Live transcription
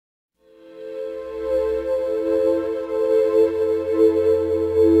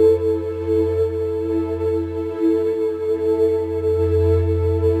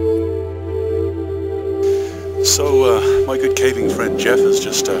good caving friend Jeff has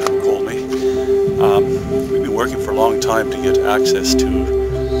just called me. We've been working for a long time to get access to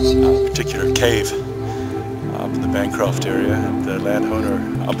a particular cave in the Bancroft area, and the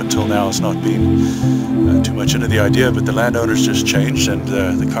landowner up until now has not been too much into the idea, but the landowner's just changed, and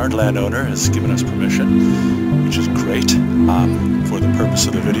the current landowner has given us permission, which is great. For the purpose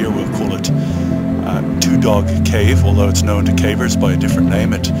of the video, we'll call it Two Dog Cave, although it's known to cavers by a different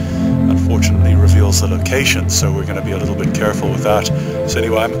name. It unfortunately reveals the location, so we're going to be a little bit careful with that. So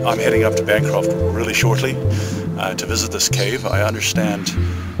anyway, I'm heading up to Bancroft really shortly to visit this cave. I understand,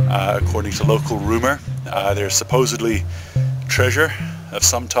 according to local rumor, there's supposedly treasure of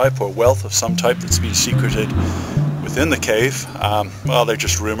some type or wealth of some type that's been secreted within the cave. Well, they're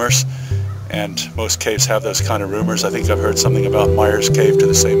just rumors, and most caves have those kind of rumors. I think I've heard something about Myers Cave to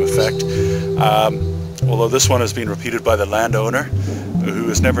the same effect. Although this one has been repeated by the landowner, who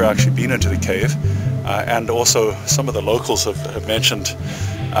has never actually been into the cave, and also some of the locals have mentioned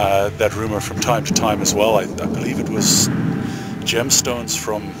that rumor from time to time as well. I believe it was gemstones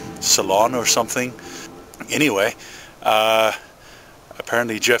from Ceylon or something. Anyway,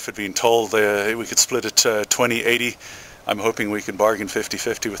 apparently Jeff had been told we could split it 20-80. I'm hoping we can bargain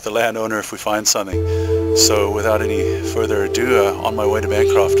 50-50 with the landowner if we find something. So without any further ado, on my way to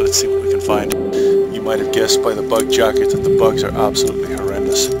Bancroft, let's see what we can find. You might have guessed by the bug jacket that the bugs are absolutely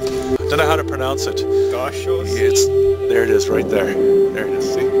horrendous. I don't know how to pronounce it. Gosh, there it is, right there. There it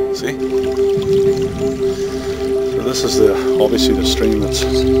is. See? So this is obviously the stream that's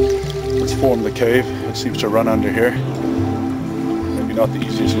formed the cave. It seems to run under here. Maybe not the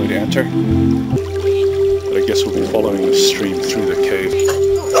easiest way to enter, but I guess we'll be following the stream through the cave.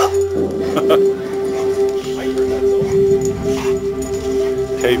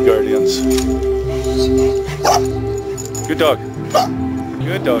 Cave guardians. Good dog.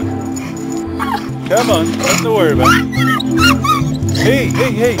 Good dog. Come on, nothing to worry about. Hey,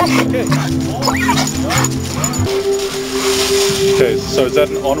 okay. Okay, so is that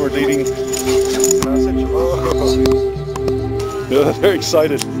an onward leading passage? Oh, they're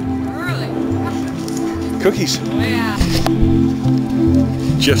excited. Really? Cookies. Oh, yeah.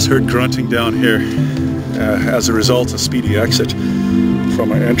 Jeff's heard grunting down here as a result of speedy exit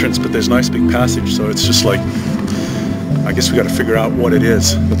from our entrance, but there's a nice big passage, so it's just like, I guess we got to figure out what it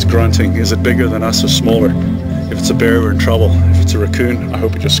is that's grunting. Is it bigger than us or smaller? If it's a bear, we're in trouble. If it's a raccoon, I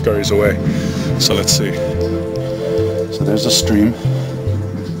hope it just scurries away. So let's see. So there's a stream.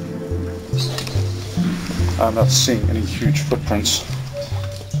 I'm not seeing any huge footprints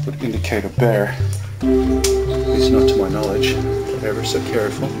that would indicate a bear. At least not to my knowledge. But ever so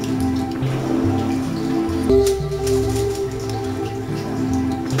careful.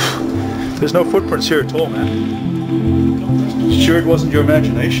 There's no footprints here at all, man. Sure it wasn't your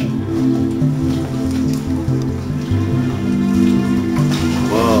imagination?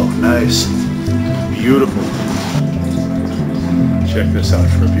 Whoa, nice. Beautiful. Check this out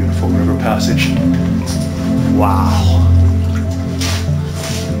for a beautiful river passage. Wow.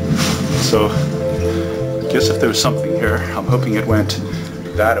 So, I guess if there was something here, I'm hoping it went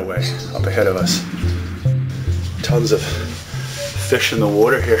that way, up ahead of us. Tons of fish in the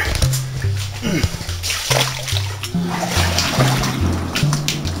water here.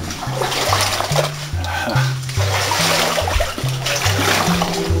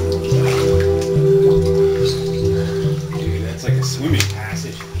 That's like a swimming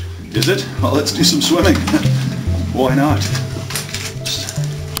passage. Is it? Well, let's do some swimming. Why not?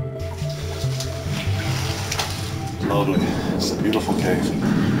 Lovely. It's a beautiful cave.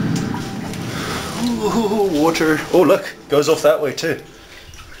 Ooh, water. Oh, look. Goes off that way too.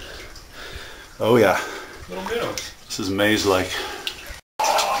 Oh yeah. Little minnow. This is maze-like.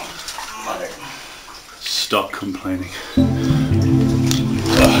 Stop complaining.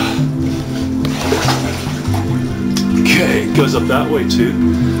 Okay, it goes up that way too.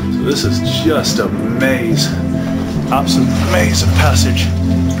 So this is just a maze. Absolute maze of passage.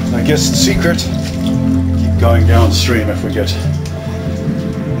 I guess the secret, keep going downstream if we get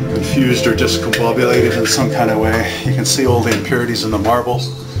confused or discombobulated in some kind of way. You can see all the impurities in the marble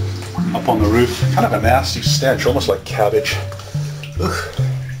up on the roof. Kind of a nasty stench, almost like cabbage. Ugh.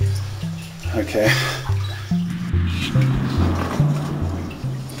 Okay.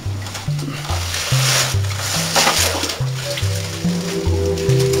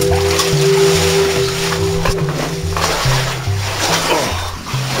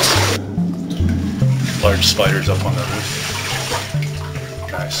 Large spiders up on the roof.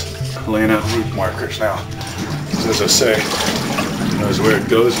 Nice. Laying out route markers now. As I say, who knows where it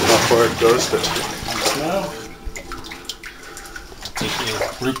goes and how far it goes, but now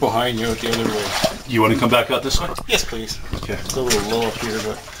Route behind you, the other way. You want to come back out this way? Yes, please. Okay. It's a little low up here,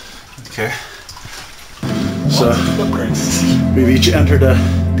 but... Okay. So, we've each entered a...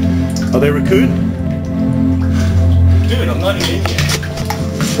 Are they raccoon? Dude, I'm not in India.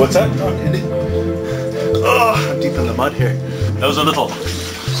 What's that? I'm in it. Oh, I'm deep in the mud here. Those are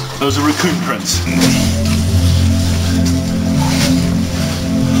raccoon prints.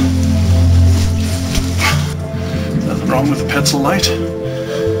 Nothing wrong with the pencil light,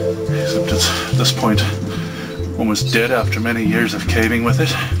 except it's at this point almost dead after many years of caving with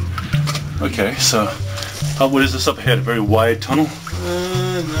it. Okay, so what is this up ahead? A very wide tunnel?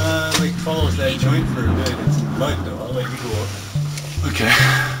 Nah, like follows that joint for a bit. It's mud though. I'll let you go up. Okay.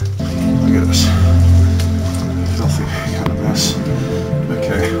 Look at this. Filthy kind of mess.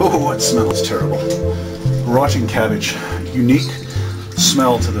 Okay. Oh, it smells terrible. Rotting cabbage. Unique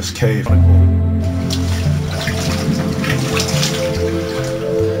smell to this cave.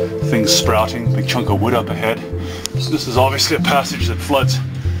 Things sprouting. Big chunk of wood up ahead. This is obviously a passage that floods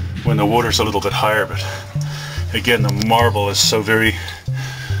when the water's a little bit higher, but again, the marble is so very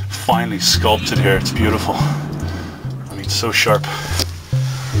finely sculpted here. It's beautiful. I mean, so sharp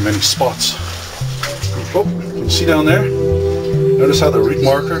in many spots. Oh, can you see down there? Notice how the root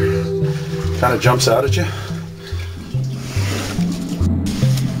marker kind of jumps out at you?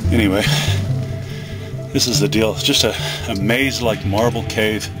 Anyway, this is the deal. It's just a maze-like marble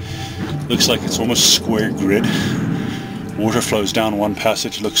cave. Looks like it's almost square grid. Water flows down one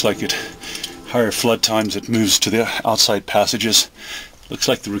passage. Looks like it, higher flood times, it moves to the outside passages. Looks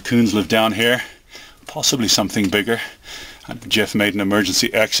like the raccoons live down here. Possibly something bigger. And Jeff made an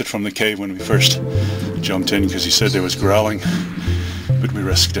emergency exit from the cave when we first jumped in because he said there was growling, but we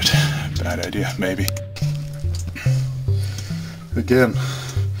risked it. Bad idea, maybe. Again,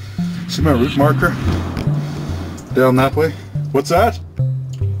 see my route marker down that way? What's that?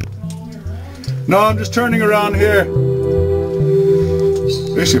 No, I'm just turning around here.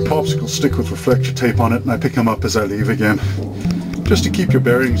 Basically a popsicle stick with reflector tape on it, and I pick them up as I leave again, just to keep your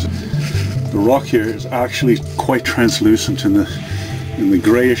bearings. The rock here is actually quite translucent in the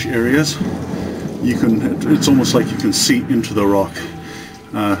grayish areas. It's almost like you can see into the rock,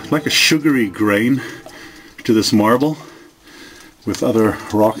 like a sugary grain to this marble with other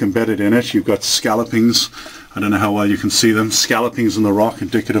rock embedded in it. You've got scallopings. I don't know how well you can see them. Scallopings in the rock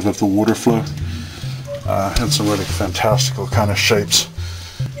indicative of the water flow, and some really fantastical kind of shapes.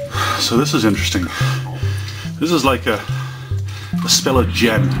 So this is interesting. This is like a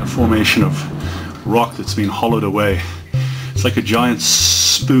speleogem, a formation of rock that's been hollowed away. It's like a giant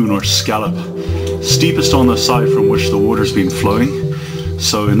spoon or scallop, steepest on the side from which the water's been flowing.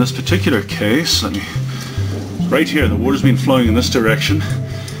 So in this particular case, right here, the water's been flowing in this direction,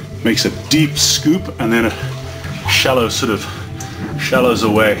 makes a deep scoop, and then a shallow sort of shallows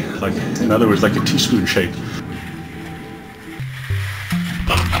away, like, in other words, like a teaspoon shape.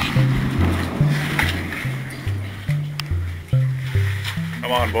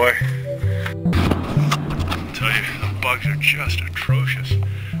 Come on, boy. I tell you, the bugs are just atrocious.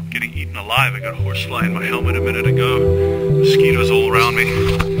 Getting eaten alive. I got a horsefly in my helmet a minute ago. Mosquitoes all around me.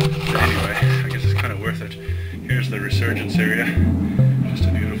 Anyway, I guess it's kind of worth it. Here's the resurgence area. Just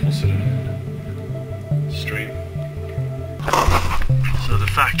a beautiful sort of stream. So the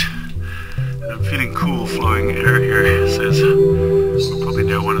fact that I'm feeling cool flowing air here says we're probably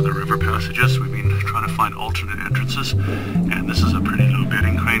near one of the river passages. We've been trying to find alternate entrances, and this is a pretty low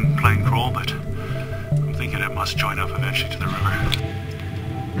bedding plane crawl, but I'm thinking it must join up eventually to the river.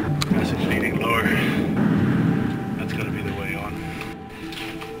 Passage leading lower. That's got to be the way on.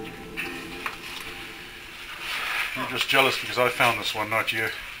 I'm just jealous because I found this one, not you.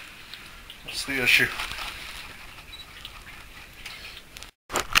 That's the issue.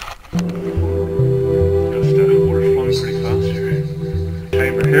 Just water flowing pretty fast here.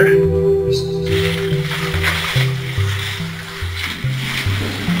 Chamber here.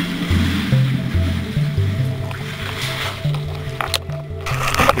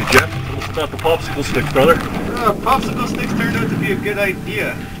 Hey Jeff, tell us about the popsicle sticks, brother. Popsicle sticks turned out to be a good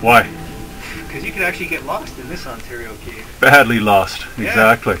idea. Why? Because you could actually get lost in this Ontario cave. Badly lost, Yeah,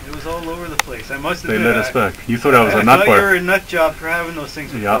 exactly. it was all over the place. I must They admit, led us back. You thought I was a I nut thought you bar. were a nut job for having those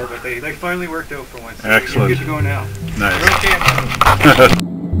things before, Yeah. but they finally worked out for once. So Excellent. You're good to go now. Nice. You're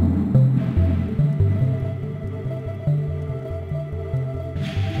okay.